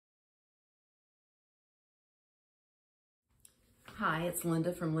Hi, it's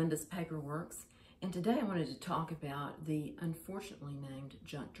Linda from Linda's Paperworks, and today I wanted to talk about the unfortunately named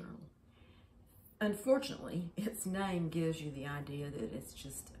junk journal. Unfortunately, its name gives you the idea that it's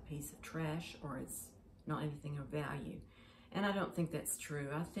just a piece of trash or it's not anything of value. And I don't think that's true.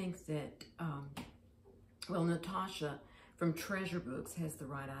 I think that, Natasha from Treasure Books has the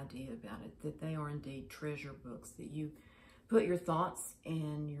right idea about it, that they are indeed treasure books, that you put your thoughts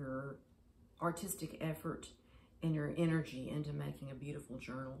and your artistic effort and your energy into making a beautiful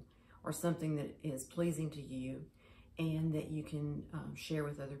journal or something that is pleasing to you and that you can share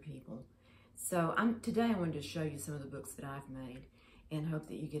with other people. So today I wanted to show you some of the books that I've made and hope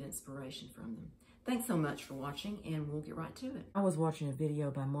that you get inspiration from them. Thanks so much for watching, and we'll get right to it. I was watching a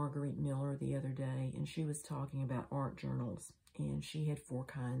video by Marguerite Miller the other day, and she was talking about art journals, and she had 4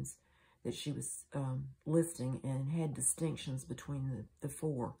 kinds that she was listing and had distinctions between the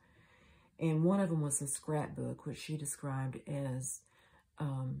 4. And one of them was a scrapbook, which she described as,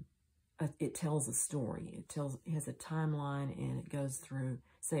 it tells a story. It has a timeline, and it goes through,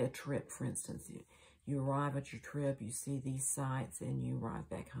 say, a trip, for instance. You arrive at your trip, you see these sights, and you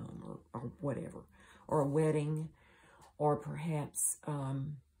arrive back home, or whatever. Or a wedding, or perhaps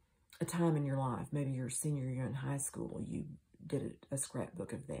a time in your life. Maybe your senior year in high school, you did a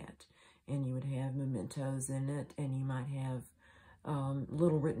scrapbook of that. And you would have mementos in it, and you might have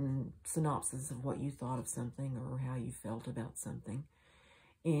little written synopsis of what you thought of something or how you felt about something.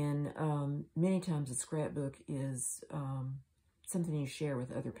 And many times a scrapbook is something you share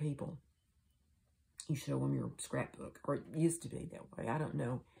with other people. You show them your scrapbook, or it used to be that way. I don't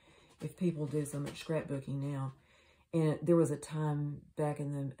know if people do so much scrapbooking now. And there was a time back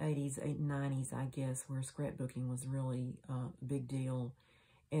in the 80s, 90s, I guess, where scrapbooking was really a big deal.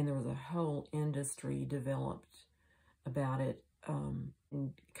 And there was a whole industry developed about it.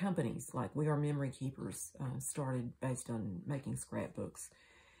 And companies like We Are Memory Keepers started based on making scrapbooks.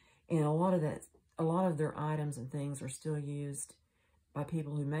 And a lot of their items and things are still used by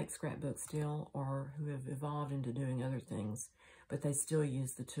people who make scrapbooks still, or who have evolved into doing other things, but they still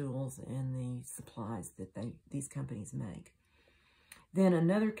use the tools and the supplies that these companies make. Then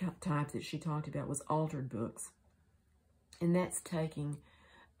another type that she talked about was altered books, and that's taking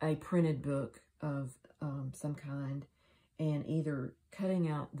a printed book of some kind and either cutting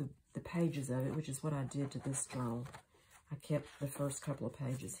out the pages of it, which is what I did to this journal. I kept the first couple of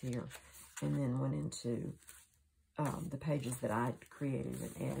pages here and then went into the pages that I created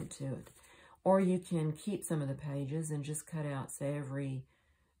and added to it. Or you can keep some of the pages and just cut out, say,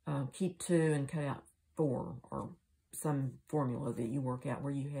 keep 2 and cut out 4, or some formula that you work out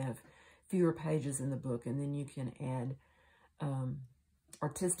where you have fewer pages in the book, and then you can add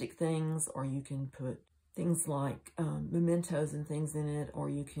artistic things, or you can put things like mementos and things in it, or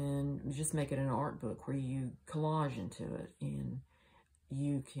you can just make it an art book where you collage into it, and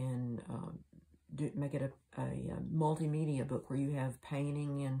you can make it a multimedia book where you have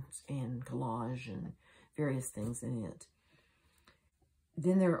painting and collage and various things in it.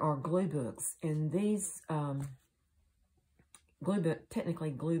 Then there are glue books, and these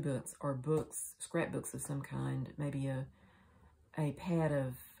technically glue books are books, scrapbooks of some kind, maybe a pad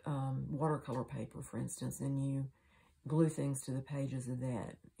of watercolor paper, for instance, and you glue things to the pages of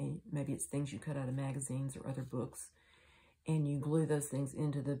that. And maybe it's things you cut out of magazines or other books, and you glue those things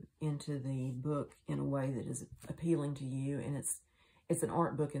into the book in a way that is appealing to you, and it's an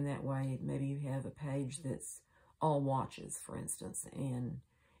art book in that way. Maybe you have a page that's all watches, for instance, and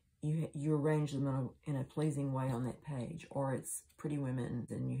you arrange them in a pleasing way on that page, or it's pretty women,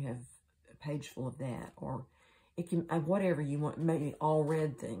 and you have a page full of that, or it can, whatever you want, maybe all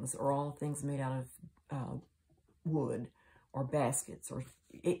red things, or all things made out of wood, or baskets, or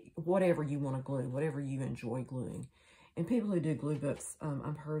whatever you want to glue, whatever you enjoy gluing. And people who do glue books,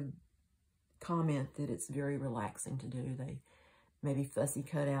 I've heard comment that it's very relaxing to do. They maybe fussy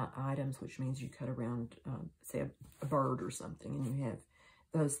cut out items, which means you cut around, say, a bird or something, and you have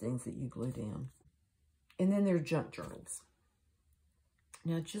those things that you glue down. And then there are junk journals.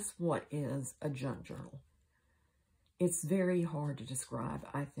 Now, just what is a junk journal? It's very hard to describe,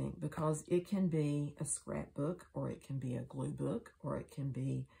 I think, because it can be a scrapbook, or it can be a glue book, or it can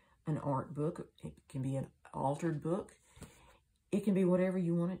be an art book, it can be an altered book. It can be whatever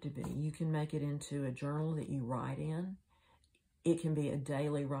you want it to be. You can make it into a journal that you write in. It can be a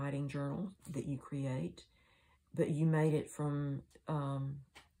daily writing journal that you create, but you made it from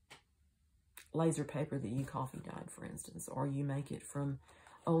laser paper that you coffee dyed, for instance, or you make it from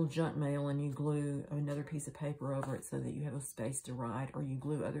old junk mail and you glue another piece of paper over it so that you have a space to write, or you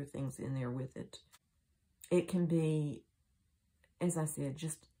glue other things in there with it. It can be, as I said,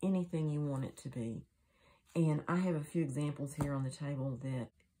 just anything you want it to be. And I have a few examples here on the table that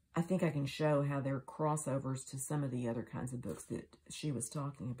I think I can show how they're crossovers to some of the other kinds of books that she was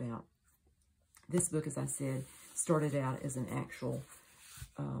talking about. This book, as I said, started out as an actual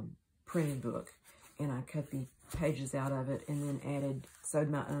printed book. And I cut the pages out of it and then sewed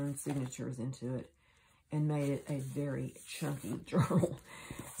my own signatures into it and made it a very chunky journal.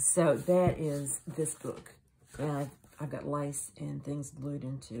 So that is this book. And I've got lace and things glued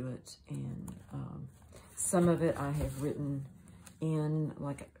into it. And some of it I have written in,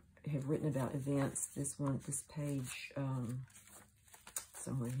 like I have written about events. This page,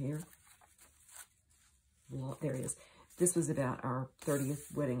 somewhere here. Well, there it is. This was about our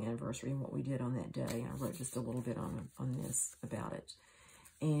 30th wedding anniversary and what we did on that day. I wrote just a little bit on this about it.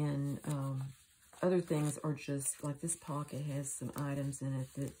 And other things are just, like this pocket has some items in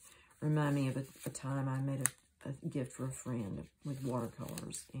it that remind me of a time I made a gift for a friend with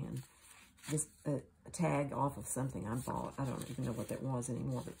watercolors. And this a tag off of something I bought. I don't even know what that was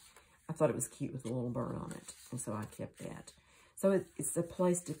anymore, but I thought it was cute with a little bird on it. And so I kept that. So it's a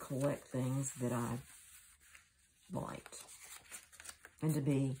place to collect things that I liked and to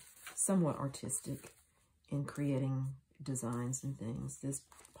be somewhat artistic in creating designs and things. This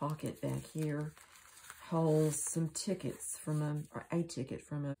pocket back here holds some tickets from a ticket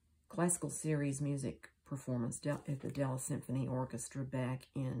from a classical series music performance at the Dallas Symphony Orchestra back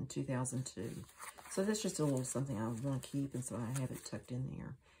in 2002. So that's just a little something I want to keep, and so I have it tucked in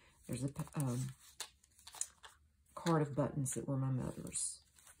there. There's a card of buttons that were my mother's,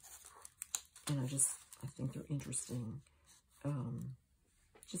 and I think they're interesting.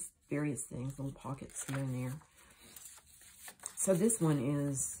 Just various things, little pockets here and there. So this one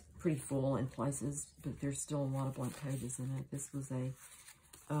is pretty full in places, but there's still a lot of blank pages in it. This was a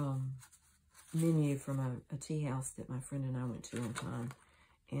menu from a tea house that my friend and I went to one time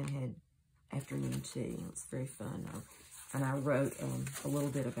and had afternoon tea. It was very fun. And I wrote a little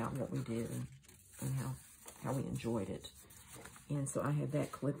bit about what we did and how we enjoyed it. And so I have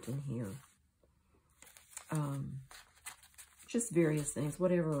that clipped in here. Just various things,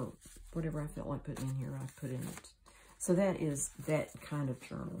 whatever I felt like putting in here, I put in it. So that is that kind of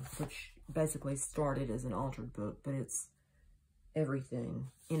journal, which basically started as an altered book, but it's everything,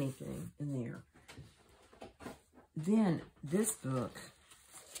 anything in there. Then this book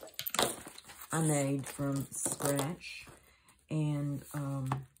I made from scratch, and I'm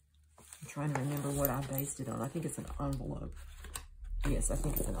trying to remember what I based it on. I think it's an envelope. Yes, I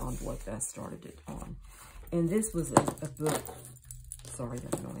think it's an envelope that I started it on. And this was a book, sorry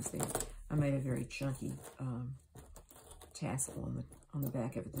that noise there. I made a very chunky tassel on the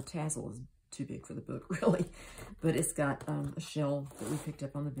back of it. The tassel is too big for the book, really. But it's got a shell that we picked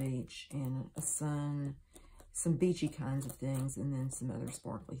up on the beach, and a sun, some beachy kinds of things, and then some other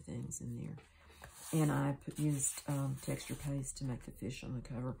sparkly things in there. And I used texture paste to make the fish on the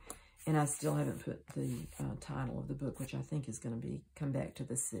cover. And I still haven't put the title of the book, which I think is going to be Come Back to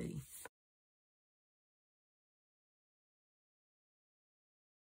the Sea.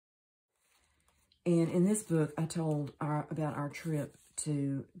 And in this book, I told about our trip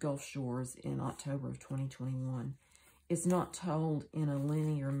to Gulf Shores in October of 2021. It's not told in a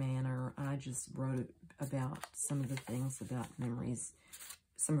linear manner. I just wrote about some of the things, about memories,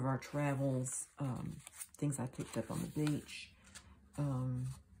 some of our travels, things I picked up on the beach.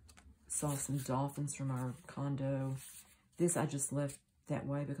 Saw some dolphins from our condo. This I just left that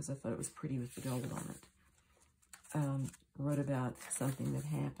way because I thought it was pretty with the gold on it. Wrote about something that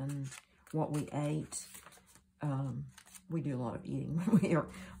happened, what we ate. We do a lot of eating when we are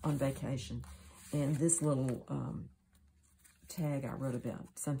on vacation. And this little tag I wrote about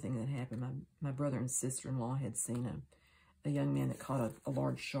something that happened. My brother and sister-in-law had seen a young man that caught a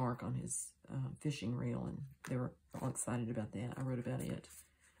large shark on his fishing reel, and they were all excited about that. I wrote about it.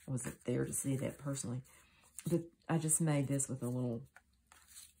 I wasn't there to see that personally. But I just made this with a little,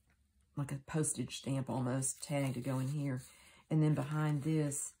 like a postage stamp almost, tag to go in here. And then behind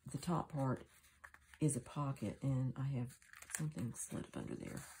this, the top part is a pocket, and I have something slid up under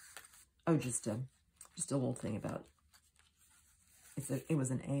there. Oh, just a little thing about, it was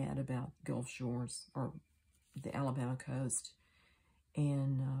an ad about Gulf Shores, or the Alabama coast,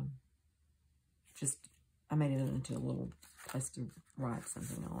 and I made it into a little place to write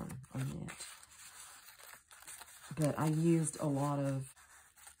something on that. But I used a lot of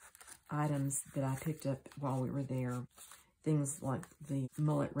items that I picked up while we were there. Things like the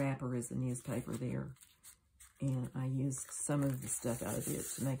Mullet Wrapper is a newspaper there. And I used some of the stuff out of it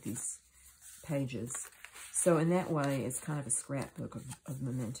to make these pages. So in that way, it's kind of a scrapbook of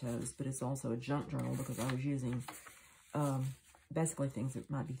mementos, but it's also a junk journal because I was using basically things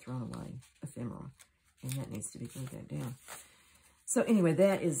that might be thrown away, ephemera. and that needs to be glued back down. So anyway,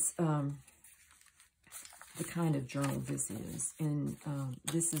 that is the kind of journal this is. And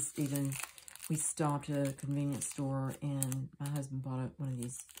this is even, we stopped at a convenience store, and my husband bought one of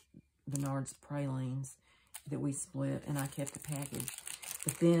these Bernard's pralines that we split, and I kept the package.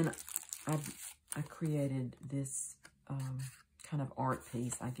 But then I created this kind of art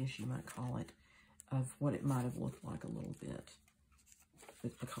piece, I guess you might call it, of what it might have looked like a little bit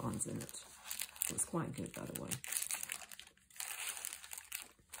with pecans in it. It was quite good, by the way.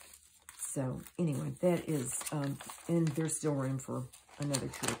 So anyway, that is, and there's still room for another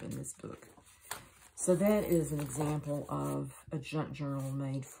trip in this book. So that is an example of a junk journal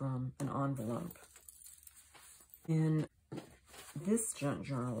made from an envelope. And this junk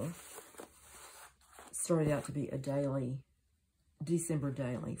journal started out to be a daily, December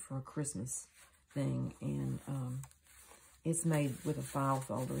daily for a Christmas thing. And it's made with a file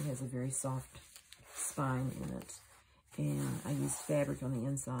folder. It has a very soft spine in it. And I used fabric on the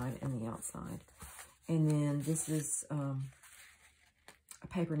inside and the outside. And then this is a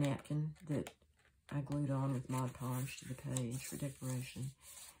paper napkin that I glued on with Mod Podge to the page for decoration.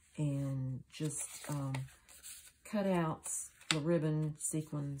 And just cutouts, the ribbon,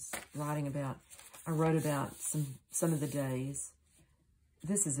 sequins, writing about, I wrote about some of the days.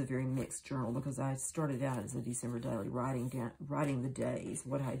 This is a very mixed journal because I started out as a December daily, writing the days,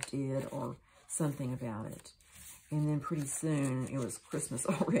 what I did or something about it. And then pretty soon, it was Christmas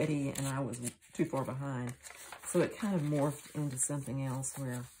already, and I was too far behind. So it kind of morphed into something else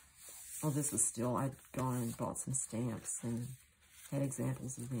where, oh, this was still, I'd gone and bought some stamps and had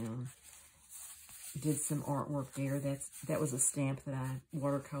examples of them. Did some artwork there. That was a stamp that I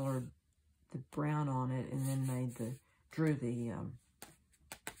watercolored the brown on it, and then drew the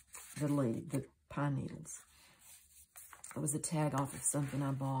lead, the pine needles. It was a tag off of something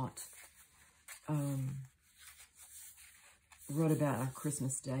I bought. Wrote about our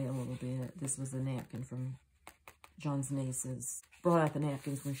Christmas day a little bit. This was a napkin from John's niece's. Brought out the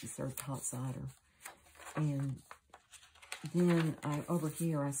napkins when she served hot cider. And then over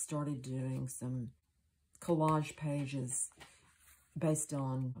here, I started doing some collage pages based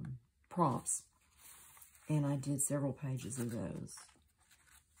on prompts. And I did several pages of those.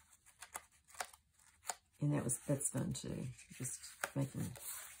 And that's fun too, just making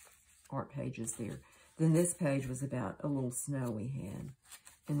art pages there. Then this page was about a little snow we had.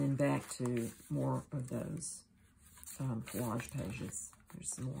 And then back to more of those collage pages. There's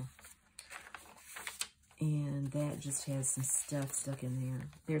some more. And that just has some stuff stuck in there.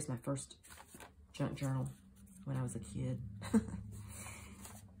 There's my first junk journal when I was a kid.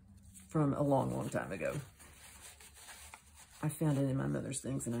 From a long, long time ago. I found it in my mother's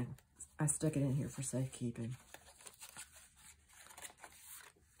things, and I stuck it in here for safekeeping.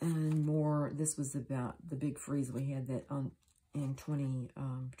 And more, this was about the big freeze we had that in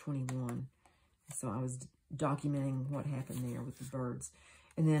 2021. So I was documenting what happened there with the birds.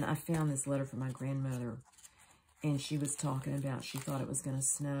 And then I found this letter from my grandmother, and she was talking about, she thought it was going to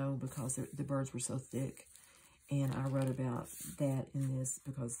snow because the birds were so thick. And I wrote about that in this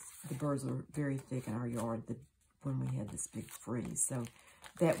because the birds were very thick in our yard when we had this big freeze. So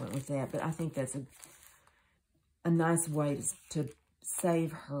that went with that. But I think that's a nice way to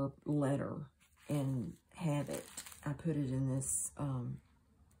save her letter and have it. I put it in this,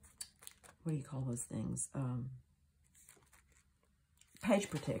 what do you call those things? Page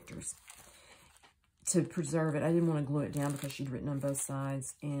protectors to preserve it. I didn't want to glue it down because she'd written on both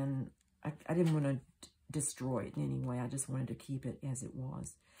sides, and I didn't want to destroy it in any way. I just wanted to keep it as it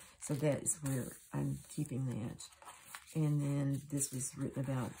was. So that is where I'm keeping that. And then this was written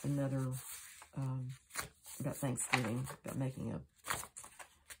about another, about Thanksgiving, about making a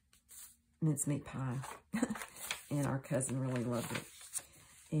mincemeat pie. And our cousin really loved it.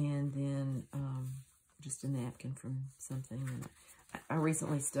 And then just a napkin from something. And I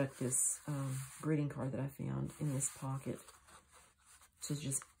recently stuck this greeting card that I found in this pocket to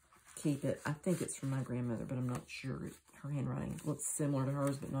just keep it. I think it's from my grandmother, but I'm not sure. Her handwriting looks similar to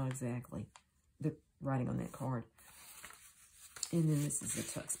hers, but not exactly. The writing on that card. And then this is the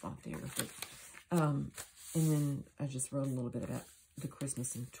tuck spot there. But, and then I just wrote a little bit about the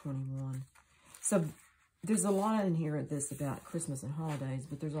Christmas in 21. So there's a lot in here about Christmas and holidays,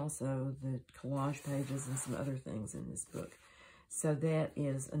 but there's also the collage pages and some other things in this book. So that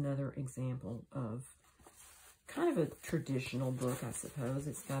is another example of kind of a traditional book, I suppose.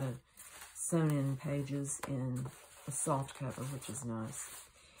 It's got a sewn-in pages and a soft cover, which is nice.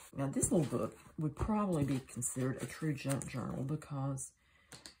 Now, this little book would probably be considered a true junk journal because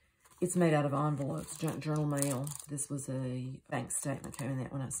it's made out of envelopes, junk journal mail. This was a bank statement. Okay, and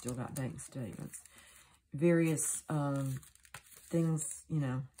that one I still got bank statements. various things, you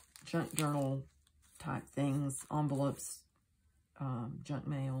know, junk journal type things, envelopes, junk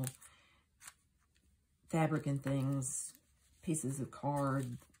mail, fabric and things, pieces of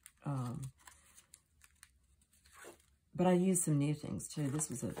card. But I used some new things too. This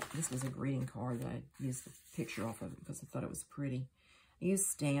was a greeting card that I used the picture off of it because I thought it was pretty. I used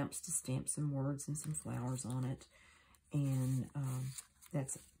stamps to stamp some words and some flowers on it. And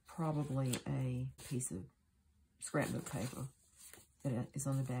that's probably a piece of scrapbook paper that is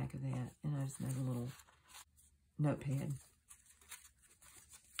on the back of that. And I just made a little notepad.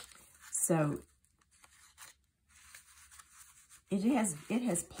 So it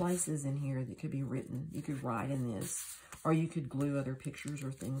has places in here that could be written. You could write in this, or you could glue other pictures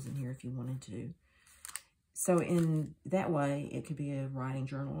or things in here if you wanted to. So in that way, it could be a writing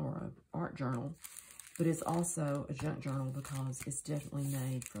journal or an art journal, but it's also a junk journal because it's definitely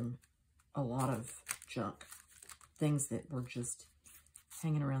made from a lot of junk, things that were just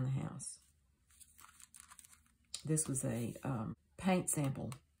hanging around the house. This was a paint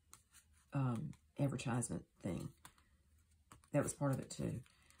sample advertisement thing. That was part of it too.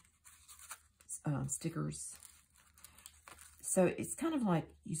 Stickers. So it's kind of like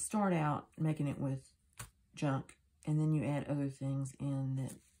you start out making it with junk, and then you add other things in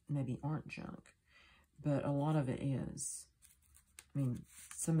that maybe aren't junk. But a lot of it is. I mean,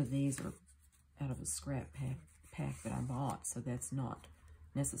 some of these are out of a scrap pack that I bought, so that's not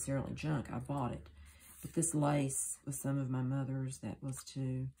necessarily junk. I bought it. But this lace was some of my mother's. That was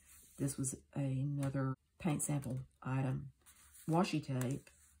too. This was another paint sample item. Washi tape,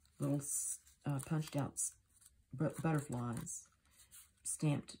 little punched out butterflies,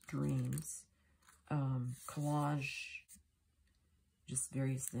 stamped dreams, collage, just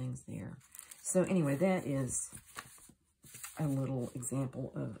various things there. So anyway, that is a little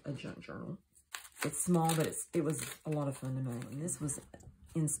example of a junk journal. It's small, but it was a lot of fun to make. And this was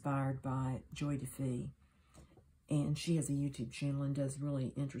inspired by Joy DeFee. And she has a YouTube channel and does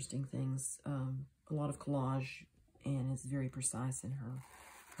really interesting things. A lot of collage, and is very precise in her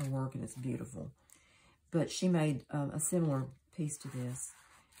work, and it's beautiful. But she made a similar piece to this.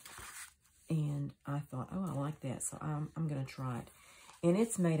 And I thought, oh, I like that. So I'm going to try it. And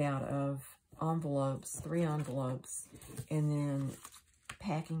it's made out of envelopes, 3 envelopes, and then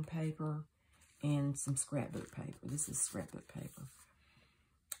packing paper and some scrapbook paper. This is scrapbook paper.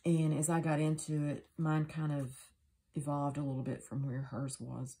 And as I got into it, mine kind of evolved a little bit from where hers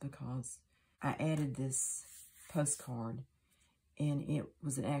was, because I added this postcard, and it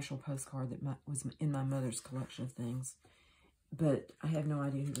was an actual postcard that was in my mother's collection of things. But I have no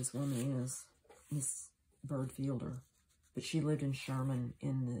idea who this woman is, Miss Bird Fielder. But she lived in Sherman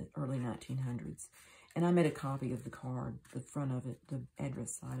in the early 1900s. And I made a copy of the card, the front of it, the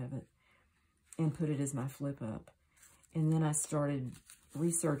address side of it, and put it as my flip up. And then I started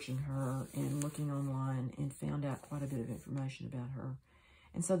researching her and looking online and found out quite a bit of information about her.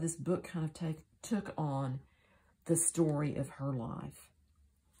 And so this book kind of took on the story of her life,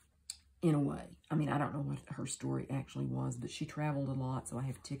 in a way. I mean, I don't know what her story actually was, but she traveled a lot, so I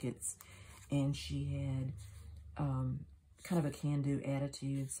have tickets. And she had kind of a can-do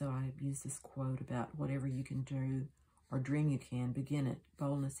attitude, so I used this quote about whatever you can do or dream you can, begin it.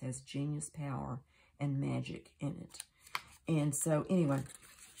 Boldness has genius, power, and magic in it. And so, anyway,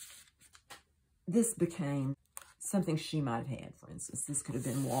 this became something she might have had, for instance. This could have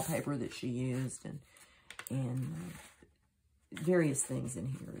been wallpaper that she used, and various things in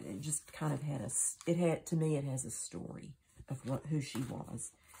here. It just kind of had to me, it has a story of who she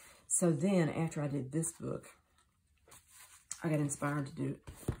was. So then, after I did this book, I got inspired to do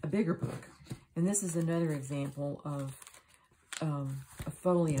a bigger book. And this is another example of a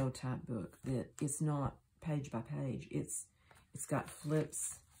folio type book that it's not page by page. It's got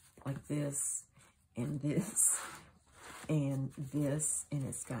flips like this, and this, and this, and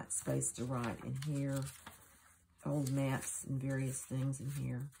it's got space to write in here, old maps and various things in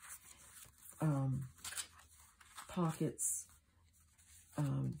here, pockets.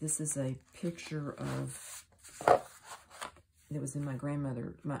 This is a picture of, that was in my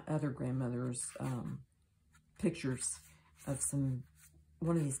other grandmother's pictures of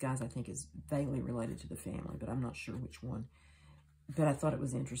one of these guys I think is vaguely related to the family, but I'm not sure which one. But I thought it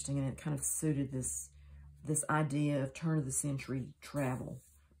was interesting, and it kind of suited this idea of turn-of-the-century travel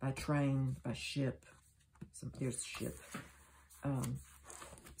by train, by ship. So there's ship.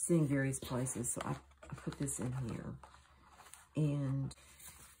 Seeing various places. So I put this in here. And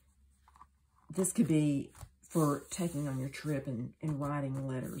this could be for taking on your trip and writing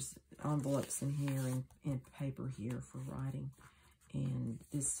letters. Envelopes in here and paper here for writing. And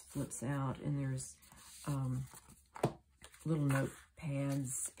this flips out, and there's little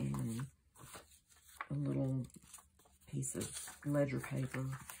notepads and a little piece of ledger paper,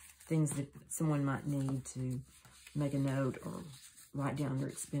 things that someone might need to make a note or write down their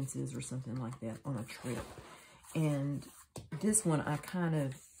expenses or something like that on a trip. And this one, I kind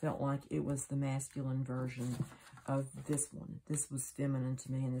of felt like it was the masculine version of this one. This was feminine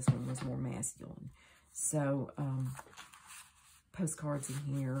to me, and this one was more masculine. So, postcards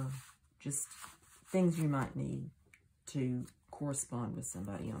in here, just things you might need to correspond with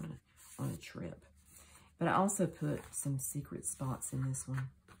somebody on a trip. But I also put some secret spots in this one.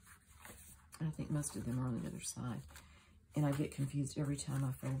 I think most of them are on the other side. And I get confused every time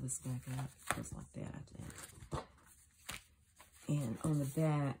I fold this back up. It goes like that, I think. And on the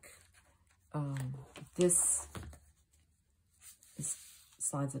back, this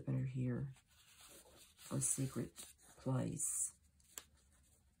slides up under here for a secret place.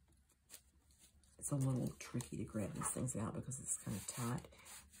 It's a little tricky to grab these things out because it's kind of tight.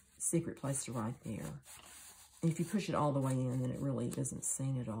 Secret place to write there. And if you push it all the way in, then it really isn't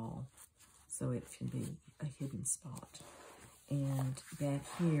seen at all. So it can be a hidden spot. And back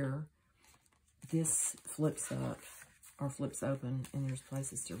here, this flips up or flips open, and there's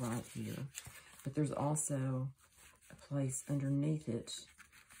places to write here. But there's also a place underneath it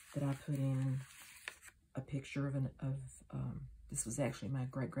that I put in a picture of this was actually my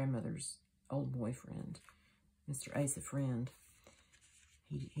great-grandmother's old boyfriend, Mr. Asa Friend.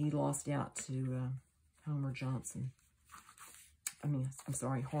 He lost out to Homer Johnson. I'm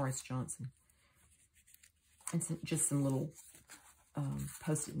sorry, Horace Johnson. And just some little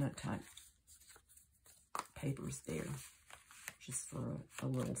Post-it note type papers there, just for a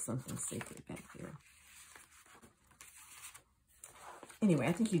little something secret back there. Anyway,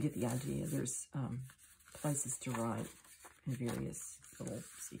 I think you get the idea. There's places to write and various little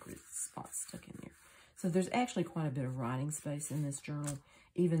secret spots stuck in there. So there's actually quite a bit of writing space in this journal,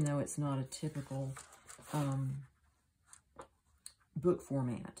 even though it's not a typical book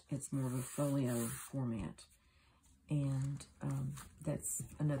format. It's more of a folio format. And that's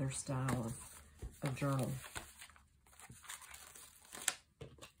another style of journal.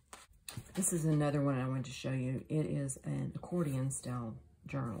 This is another one I wanted to show you. It is an accordion style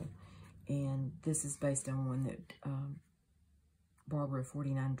journal. And this is based on one that Barbara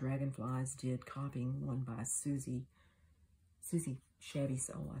 49 Dragonflies did, copying one by Susie Shabby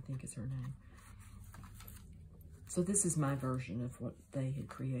Soul, I think is her name. So this is my version of what they had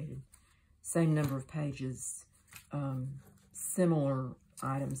created. Same number of pages, similar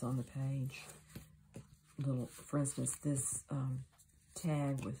items on the page. For instance, this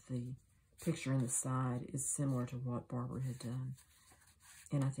tag with the picture in the side is similar to what Barbara had done.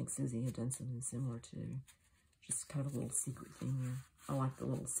 And I think Susie had done something similar too. Just kind of a little secret thing there. I like the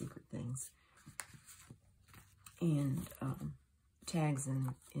little secret things. And tags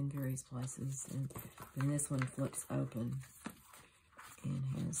in various places. And then this one flips open and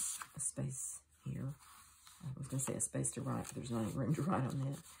has a space here. I was going to say a space to write, but there's not any room to write on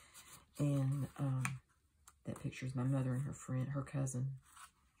that. And that picture is my mother and her friend, her cousin.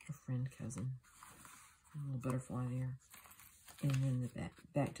 Her friend cousin. A little butterfly there. And then the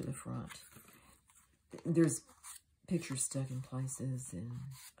back to the front. There's pictures stuck in places, and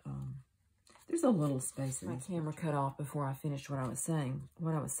there's a little space in my camera cut off before I finished what I was saying.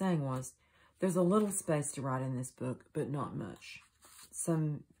 What I was saying was, there's a little space to write in this book, but not much.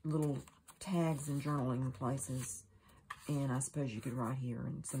 Some little tags and journaling places, and I suppose you could write here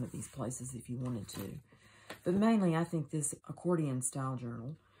in some of these places if you wanted to. But mainly, I think this accordion style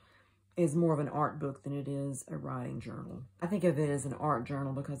journal is more of an art book than it is a writing journal. I think of it as an art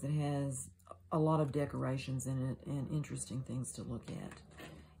journal because it has a lot of decorations in it and interesting things to look at.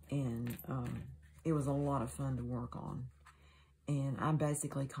 And it was a lot of fun to work on. And I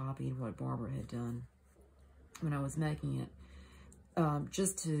basically copied what Barbara had done when I was making it,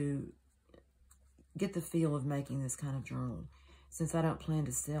 just to get the feel of making this kind of journal. Since I don't plan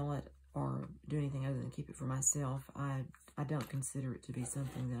to sell it or do anything other than keep it for myself, I don't consider it to be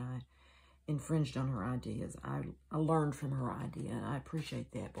something that I infringed on her ideas. I learned from her idea, and I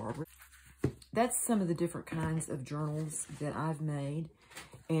appreciate that, Barbara. That's some of the different kinds of journals that I've made,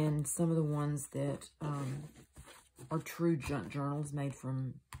 and some of the ones that are true junk journals made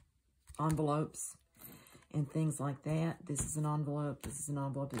from envelopes and things like that. This is an envelope, this is an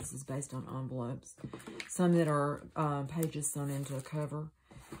envelope, this is based on envelopes. Some that are pages sewn into a cover.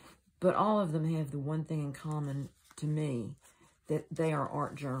 But all of them have the one thing in common to me, that they are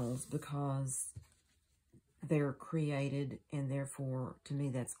art journals because they're created, and therefore, to me,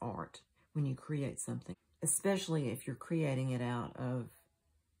 that's art when you create something. Especially if you're creating it out of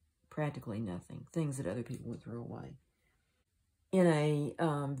practically nothing, things that other people would throw away. In a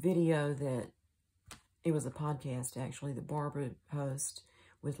video that, it was a podcast actually, that Barbara hosts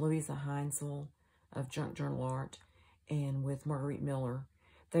with Louisa Heinzel of Junk Journal Art and with Marguerite Miller,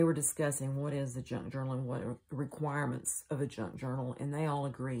 they were discussing what is a junk journal and what are the requirements of a junk journal, and they all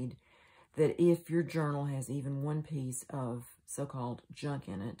agreed that if your journal has even one piece of so-called junk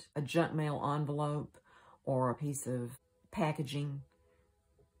in it, a junk mail envelope or a piece of packaging,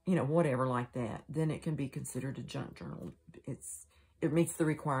 you know, whatever like that, then it can be considered a junk journal. It meets the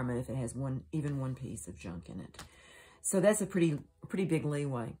requirement if it has even one piece of junk in it. So that's a pretty big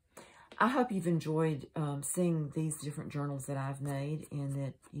leeway. I hope you've enjoyed seeing these different journals that I've made and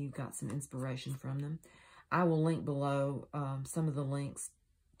that you got some inspiration from them. I will link below some of the links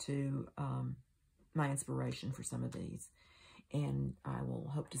to my inspiration for some of these. And I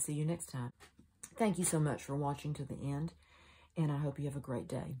will hope to see you next time. Thank you so much for watching to the end, and I hope you have a great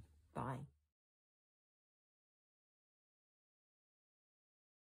day. Bye.